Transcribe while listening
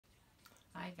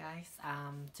Hi guys,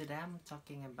 today I'm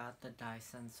talking about the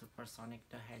Dyson Supersonic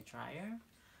the hairdryer,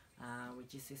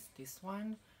 which is this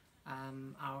one.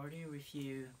 I already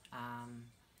reviewed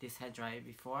this hairdryer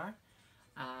before,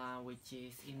 which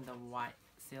is in the white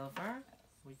silver,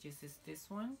 which is this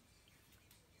one.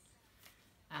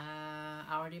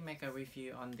 I already make a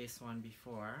review on this one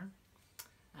before,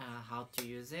 how to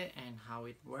use it and how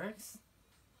it works.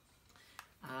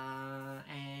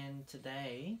 And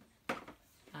today,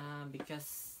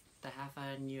 because they have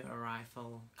a new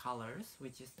arrival colors,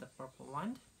 which is the purple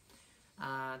one,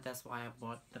 that's why I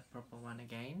bought the purple one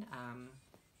again.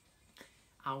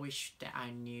 I wish that I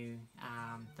knew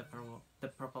the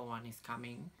purple one is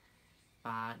coming,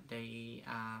 but they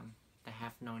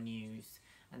have no news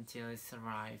until it's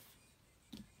arrived.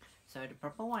 So the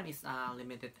purple one is a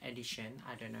limited edition.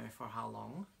 I don't know for how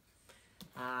long,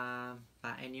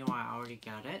 but anyway, I already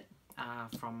got it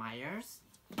from Myers.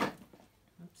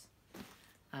 Oops.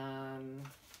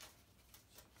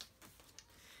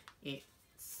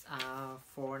 It's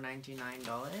 $4.99. You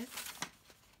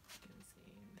can see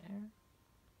in there,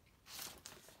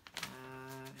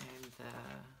 and the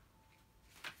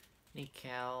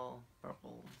nickel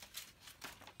purple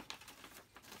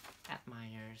at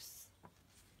Myers.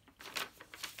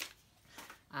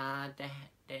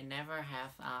 They never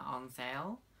have on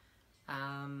sale,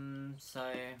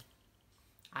 so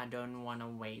I don't want to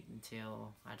wait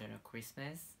until, I don't know,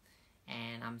 Christmas,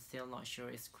 and I'm still not sure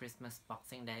if Christmas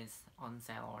Boxing Day is on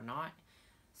sale or not,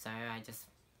 so I just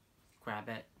grab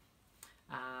it.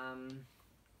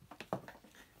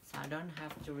 So I don't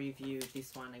have to review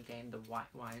this one again, the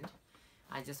white one.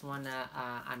 I just want to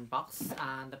unbox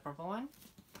the purple one,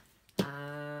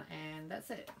 and that's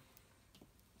it.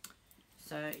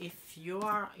 So if you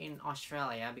are in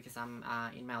Australia, because I'm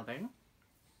in Melbourne,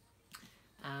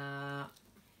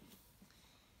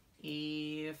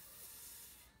 if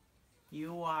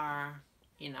you are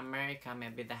in America,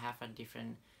 maybe they have a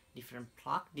different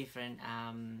plug, different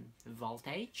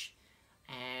voltage,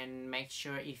 and make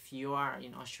sure if you are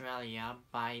in Australia,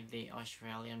 buy the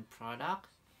Australian product,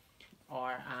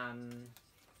 or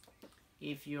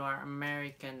if you are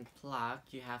American plug,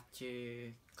 you have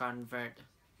to convert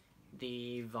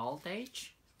the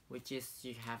voltage, which is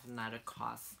you have another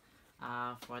cost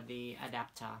for the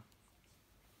adapter.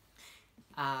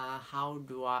 How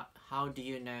do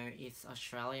you know it's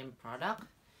Australian product?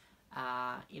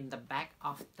 In the back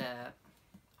of the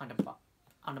on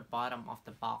the bottom of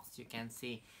the box, you can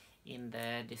see in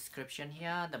the description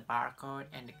here the barcode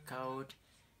and the code,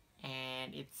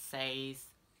 and it says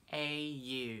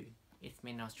AU. It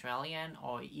means Australian,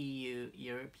 or EU,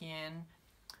 European,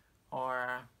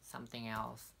 or something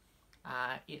else.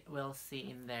 It will see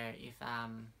in there if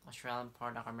Australian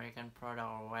product, American product,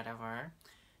 or whatever,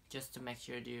 just to make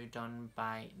sure you don't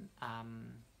buy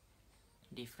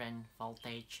different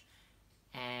voltage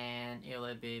and it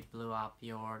will be blow up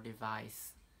your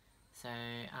device. So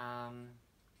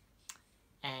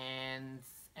and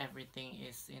everything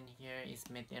is in here is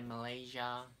made in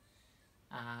Malaysia.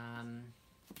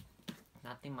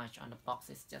 Nothing much on the box,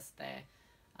 it's just there.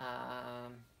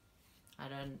 I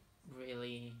don't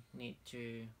really need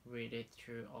to read it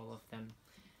through all of them.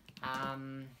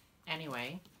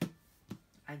 Anyway,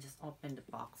 I just opened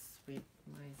the box with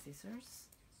my scissors.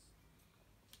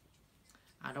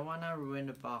 I don't want to ruin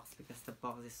the box because the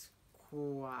box is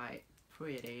quite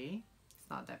pretty. It's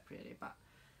not that pretty, but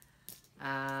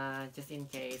just in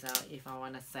case if I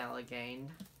want to sell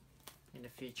again in the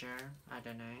future, I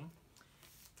don't know.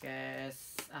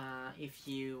 Because if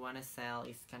you want to sell,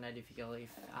 it's kind of difficult if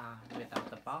without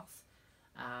the box.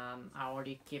 I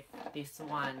already keep this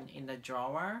one in the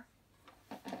drawer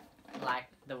like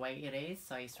the way it is,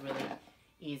 so it's really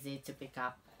easy to pick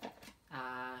up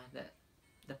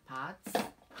the parts.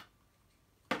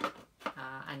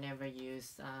 I never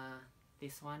use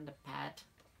this one, the pad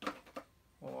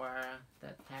or the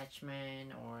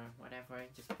attachment or whatever,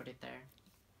 just put it there.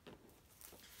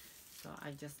 So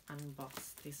I just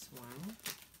unboxed this one.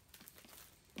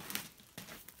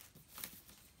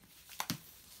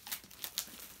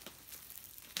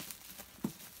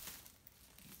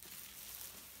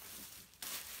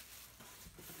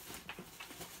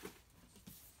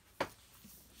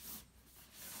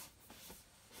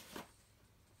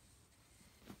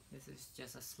 This is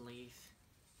just a sleeve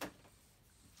and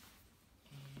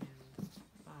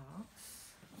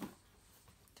box.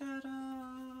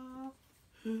 Ta-da!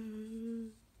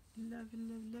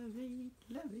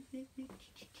 Love it.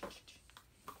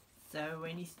 So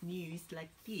when it's new, it's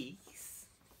like this.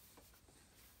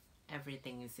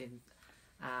 Everything is in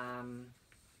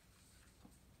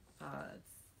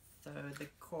so the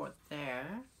cord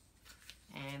there,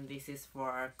 this is for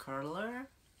a curler.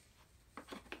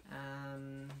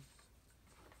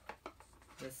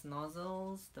 The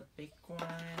nozzles, the big one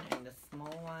and the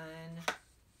small one,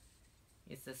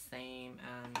 it's the same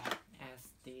as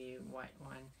the white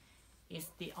one. It's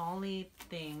the only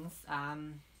things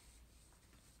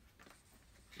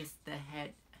is the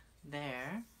head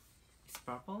there is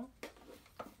purple,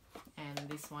 and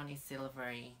this one is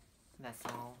silvery. That's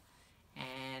all.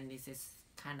 And this is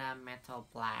kind of metal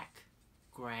black,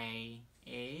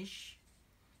 gray-ish.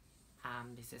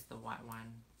 This is the white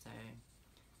one. So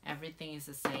everything is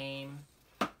the same.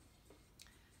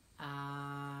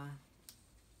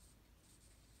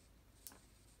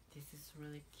 This is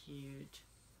really cute,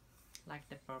 like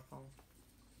the purple.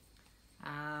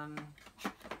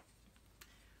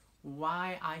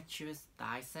 Why I choose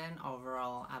Dyson over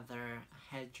all other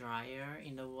hairdryer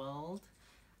in the world?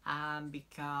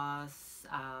 Because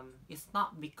it's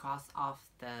not because of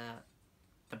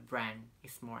the brand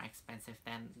is more expensive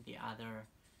than the other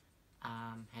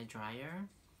hairdryer.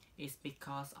 It's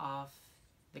because of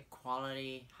the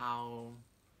quality, how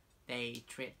they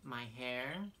treat my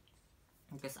hair.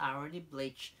 Because I already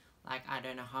bleached like I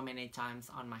don't know how many times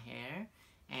on my hair,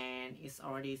 and it's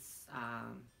already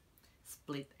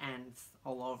split ends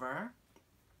all over.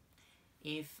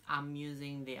 If I'm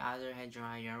using the other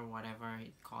hairdryer, whatever,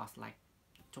 it costs like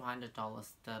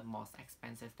 $200. The most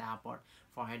expensive that I bought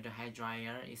for the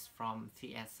hairdryer is from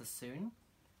Supersonic,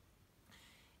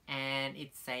 and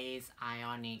it says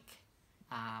ionic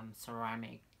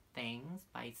ceramic things,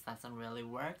 but it doesn't really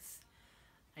work.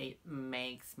 It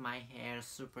makes my hair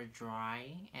super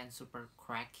dry and super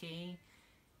cracky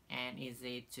and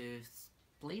easy to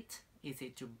split,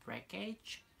 easy to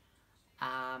breakage.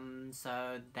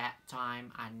 So that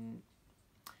time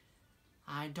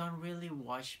I don't really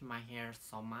wash my hair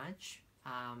so much,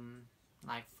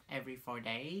 like every 4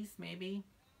 days maybe.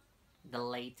 The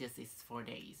latest is 4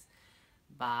 days.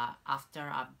 But after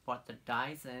I bought the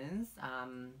Dysons,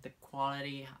 the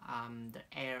quality, the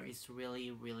air is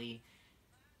really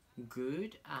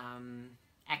good,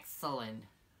 excellent,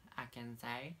 I can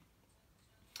say.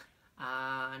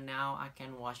 Now I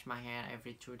can wash my hair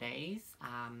every 2 days.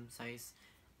 So it's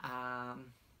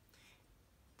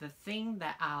the thing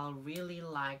that I really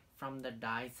like from the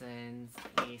Dysons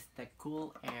is the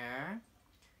cool air.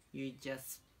 You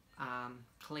just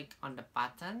click on the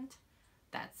button,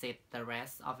 that's it. The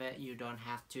rest of it you don't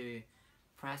have to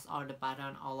press all the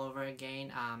button all over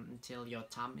again until your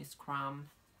thumb is cramped.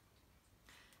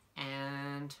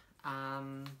 And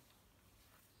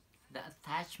the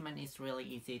attachment is really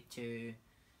easy to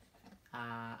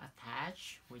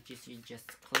attach, which is you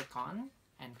just click on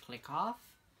and click off.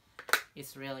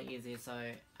 It's really easy,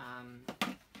 so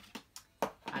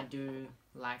I do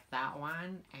like that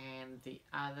one. And the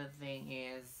other thing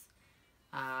is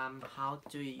how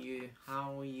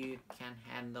you can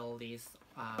handle this,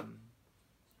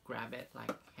 grab it,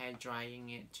 like hair drying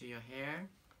it to your hair,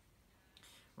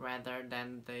 rather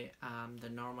than the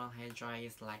normal hair dryer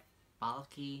is like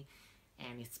bulky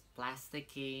and it's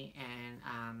plasticky, and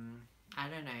I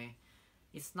don't know,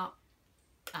 it's not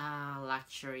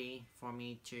luxury for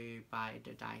me to buy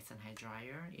the Dyson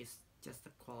hairdryer. It's just the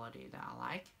quality that I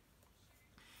like.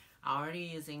 I'm already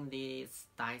using this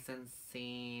Dyson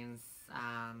since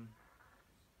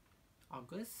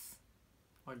August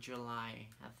or July,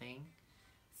 I think.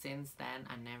 Since then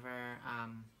I never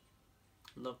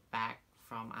looked back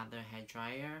from other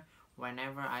hairdryer.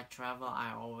 Whenever I travel,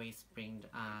 I always bring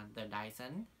the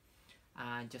Dyson,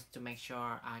 just to make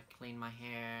sure I clean my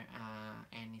hair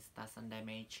and it doesn't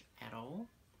damage at all.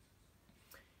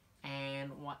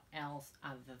 And what else?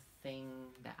 Other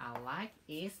thing that I like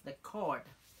is the cord.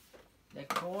 The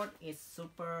cord is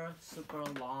super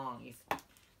long. It's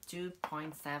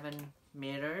 2.7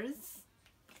 meters.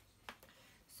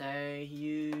 So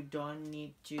you don't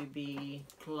need to be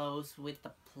close with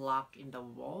the plug in the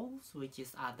walls, which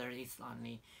is other is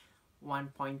only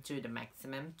 1.2, the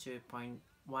maximum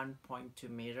 1.2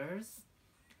 meters.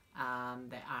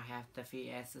 That I have the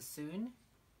VS soon.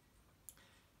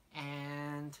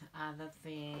 And other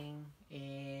thing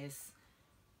is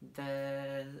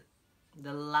the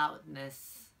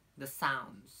loudness, the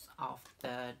sounds of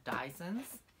the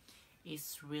Dysons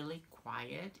is really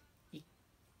quiet.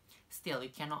 Still, you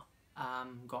cannot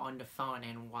go on the phone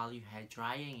and while you hair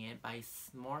drying it, but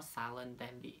it's more silent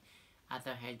than the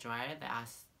other hair dryer that I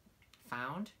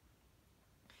found,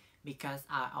 because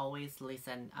I always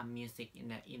listen music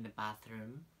in the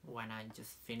bathroom when I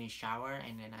just finish shower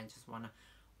and then I just wanna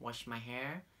wash my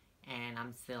hair, and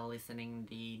I'm still listening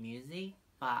the music,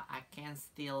 but I can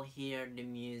still hear the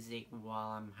music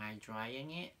while I'm hair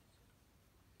drying it,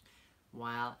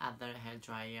 while other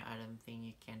hairdryer I don't think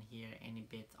you can hear any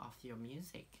bit of your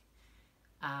music.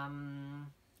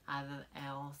 Other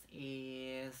else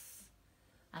is,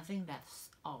 I think that's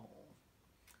all.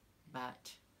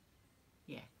 But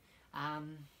yeah,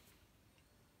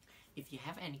 if you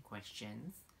have any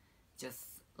questions,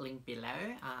 just link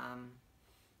below.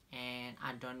 And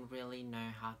I don't really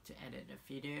know how to edit a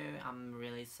video. I'm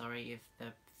really sorry if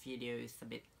the video is a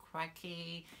bit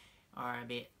cracky or a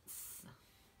bit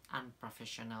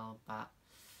unprofessional, but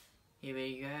here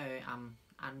we go. I'm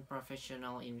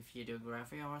unprofessional in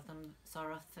videography or some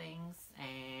sort of things,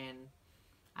 and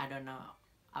I don't know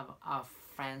of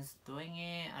friends doing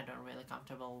it. I don't really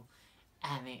comfortable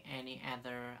having any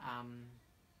other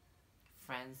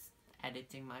friends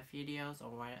editing my videos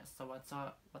or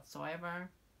whatsoever.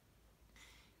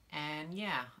 And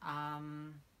yeah,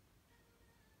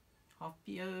 hope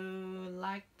you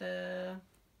like the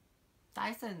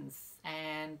Dysons,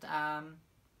 and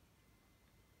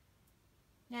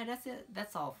yeah, that's it.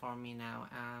 That's all for me now.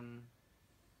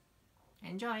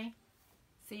 Enjoy.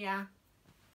 See ya.